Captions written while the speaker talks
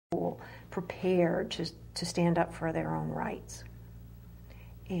prepared to stand up for their own rights.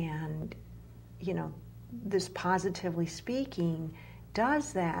 And, you know, this Positively Speaking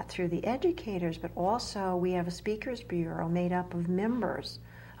does that through the educators, but also we have a speakers bureau made up of members,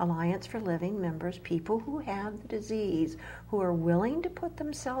 Alliance for Living members, people who have the disease, who are willing to put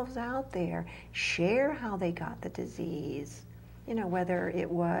themselves out there, share how they got the disease, you know, whether it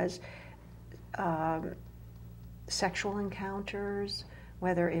was sexual encounters,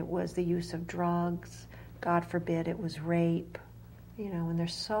 whether it was the use of drugs, God forbid it was rape, you know, and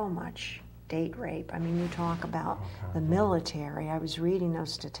there's so much date rape. I mean, you talk about the military. I was reading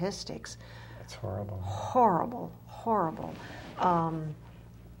those statistics. It's horrible. Horrible, horrible.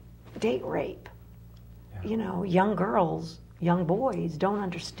 Date rape. Yeah. You know, young girls, young boys don't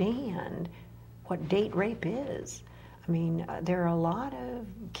understand what date rape is. I mean, there are a lot of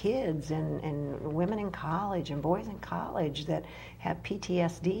kids and women in college and boys in college that have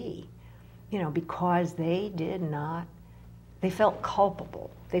PTSD, you know, because they felt culpable.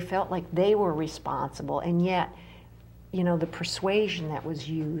 They felt like they were responsible, and yet, you know, the persuasion that was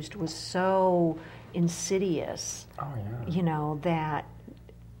used was so insidious, you know, that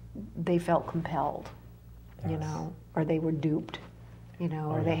they felt compelled, you know, or they were duped, you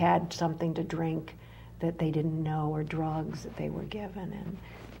know, or they had something to drink that they didn't know, or drugs that they were given, and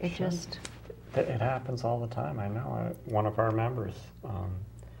it just... It happens all the time, I know. One of our members,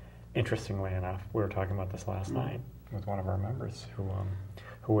 interestingly enough, we were talking about this last night with one of our members who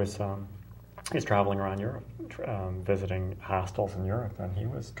was he's traveling around Europe, visiting hostels in Europe, and he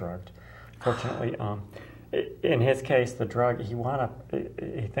was drugged. Fortunately, in his case, the drug, he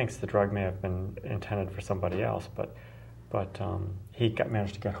thinks the drug may have been intended for somebody else, but he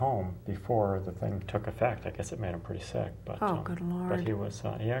managed to get home before the thing took effect. I guess it made him pretty sick. But, good Lord. But he was,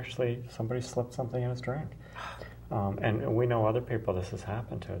 somebody slipped something in his drink. And we know other people this has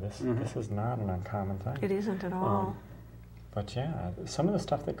happened to. This is not an uncommon thing. It isn't at all. But yeah, some of the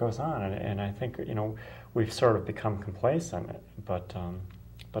stuff that goes on, and I think, you know, we've sort of become complacent, but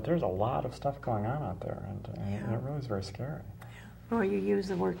there's a lot of stuff going on out there, and it really is very scary. Well, you use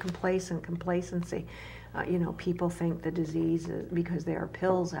the word complacency. You know, people think the disease is because there are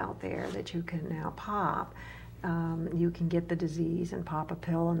pills out there that you can now pop. You can get the disease and pop a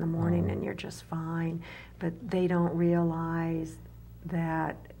pill in the morning and you're just fine. But they don't realize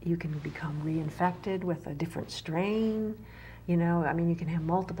that you can become reinfected with a different strain. You know, I mean, you can have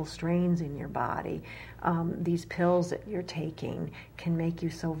multiple strains in your body. These pills that you're taking can make you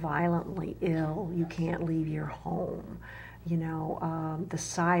so violently ill you can't leave your home. You know, the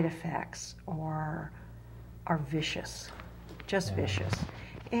side effects are vicious, just vicious.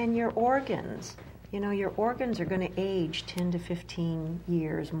 And your organs, you know, your organs are going to age 10 to 15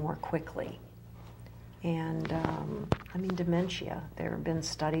 years more quickly. And, I mean, dementia, there have been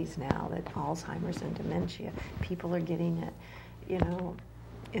studies now that Alzheimer's and dementia, people are getting it, you know,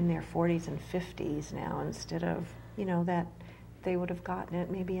 in their 40s and 50s now, instead of, you know, that they would have gotten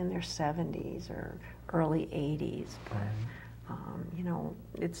it maybe in their 70s or early 80s. But, you know,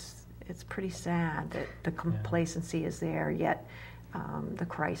 it's pretty sad that the complacency is there, yet the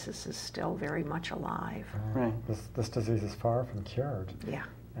crisis is still very much alive. Right. This disease is far from cured. Yeah.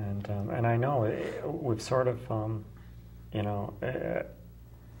 And I know we've sort of, you know,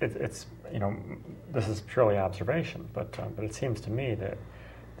 it's you know, this is purely observation, but it seems to me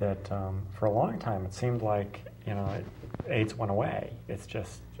that for a long time it seemed like, you know, AIDS went away. It's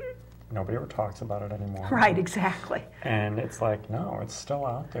just nobody ever talks about it anymore. Right, exactly. And it's like, no, it's still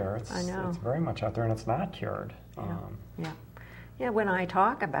out there. I know. It's very much out there, and it's not cured. Yeah, when I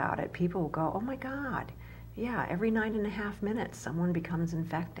talk about it, people will go, oh my God. Yeah, every 9.5 minutes someone becomes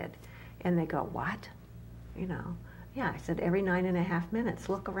infected. And they go, what? You know, yeah, I said every 9.5 minutes,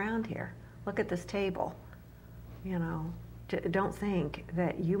 look around here. Look at this table. You know, don't think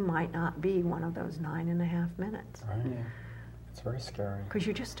that you might not be one of those 9.5 minutes. Right. Yeah. It's very scary. Because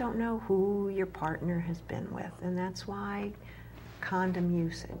you just don't know who your partner has been with. And that's why condom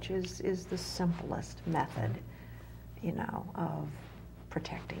usage is the simplest method, you know, of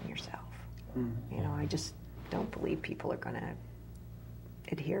protecting yourself. You know, I just don't believe people are going to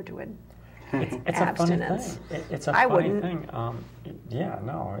adhere to it. It's abstinence. A funny thing. It's a funny thing. Yeah,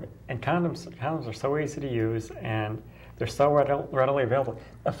 no. And condoms are so easy to use, and they're so readily available.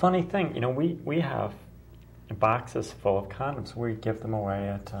 A funny thing, you know, we have boxes full of condoms. We give them away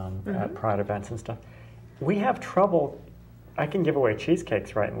at Pride events and stuff. We have trouble. I can give away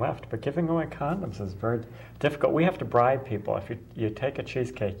cheesecakes right and left, but giving away condoms is very difficult. We have to bribe people. If you take a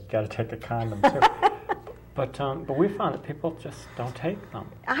cheesecake, you got to take a condom too. But we found that people just don't take them.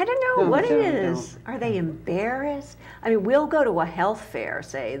 I don't know No, what it they is. Are they embarrassed? I mean, we'll go to a health fair,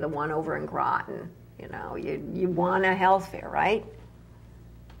 say the one over in Groton. You know, you want a health fair, right?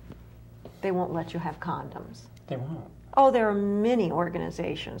 They won't let you have condoms. They won't. Oh, there are many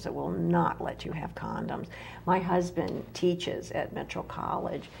organizations that will not let you have condoms. My husband teaches at Mitchell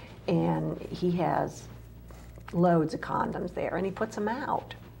College, and he has loads of condoms there, and he puts them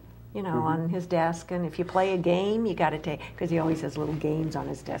out, you know, on his desk. And if you play a game, you got to take, because he always has little games on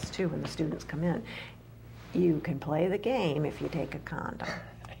his desk too when the students come in. You can play the game if you take a condom,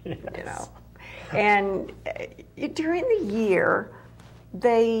 Yes. you know. And during the year,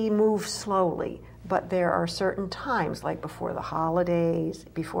 they move slowly, but there are certain times, like before the holidays,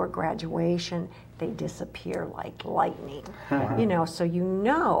 before graduation, they disappear like lightning. You know, so you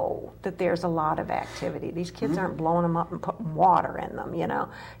know that there's a lot of activity. These kids aren't blowing them up and putting water in them, you know.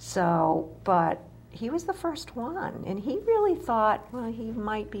 So, but he was the first one, and he really thought, well, he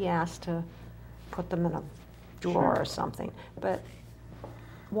might be asked to put them in a drawer or something, but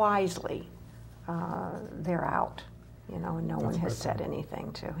wisely, they're out, you know, and no one has said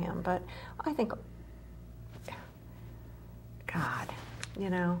anything to him. But I think, God, you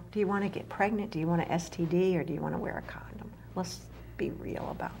know, do you want to get pregnant? Do you want an STD, or do you want to wear a condom? Let's be real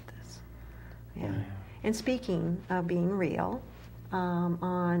about this. Yeah. And speaking of being real,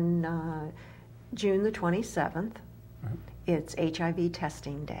 on June the 27th, it's HIV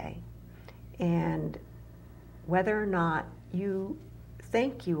testing day. And whether or not you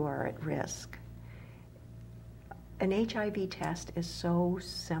think you are at risk, an HIV test is so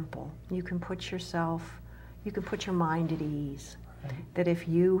simple. You can put your mind at ease. Right. That if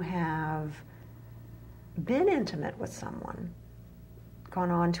you have been intimate with someone,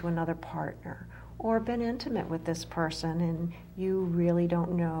 gone on to another partner, or been intimate with this person and you really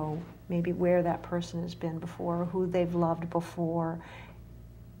don't know maybe where that person has been before or who they've loved before,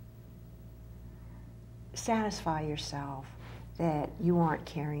 satisfy yourself that you aren't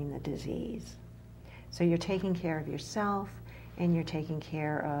carrying the disease. So you're taking care of yourself and you're taking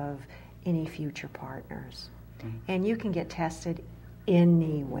care of any future partners. And you can get tested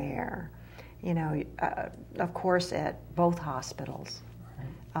anywhere. You know, of course, at both hospitals,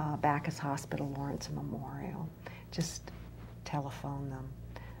 Bacchus Hospital, Lawrence Memorial. Just telephone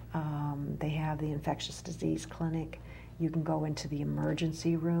them. They have the infectious disease clinic. You can go into the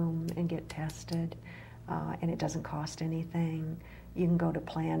emergency room and get tested, and it doesn't cost anything. You can go to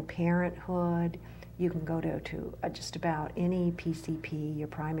Planned Parenthood. You can go to just about any PCP, your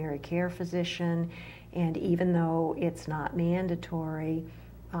primary care physician, and even though it's not mandatory,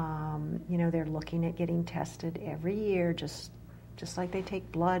 you know, they're looking at getting tested every year, just like they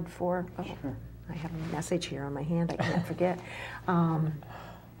take blood for. Oh, sure. I have a message here on my hand. I can't forget.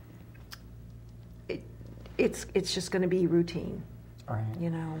 It's just going to be routine. Right.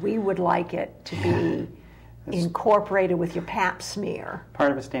 You know, we would like it to be incorporated with your Pap smear.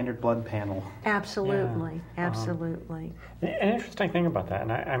 Part of a standard blood panel. Absolutely, Yeah. absolutely. An interesting thing about that,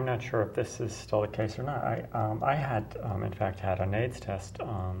 and I'm not sure if this is still the case or not. I had, in fact, had an AIDS test,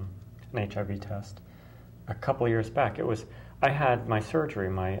 an HIV test, a couple of years back. I had my surgery,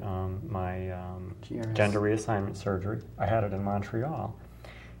 my gender reassignment surgery. I had it in Montreal,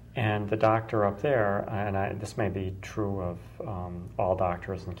 and the doctor up there, and this may be true of all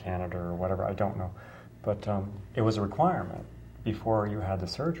doctors in Canada or whatever. I don't know. But it was a requirement before you had the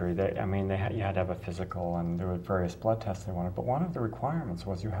surgery. You had to have a physical, and there were various blood tests they wanted. But one of the requirements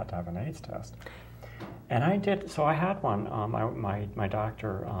was you had to have an AIDS test. And I did. So I had one. My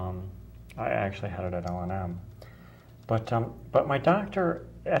doctor. I actually had it at L&M. But my doctor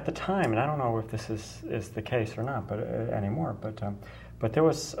at the time, and I don't know if this is the case or not, but anymore. But there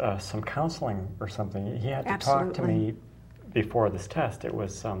was some counseling or something. He had to talk to me. Before this test, it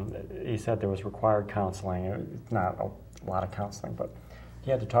was he said there was required counseling. Not a lot of counseling, but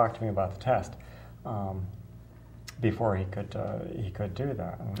he had to talk to me about the test before he could do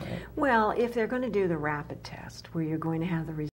that. Well, if they're going to do the rapid test, where you're going to have the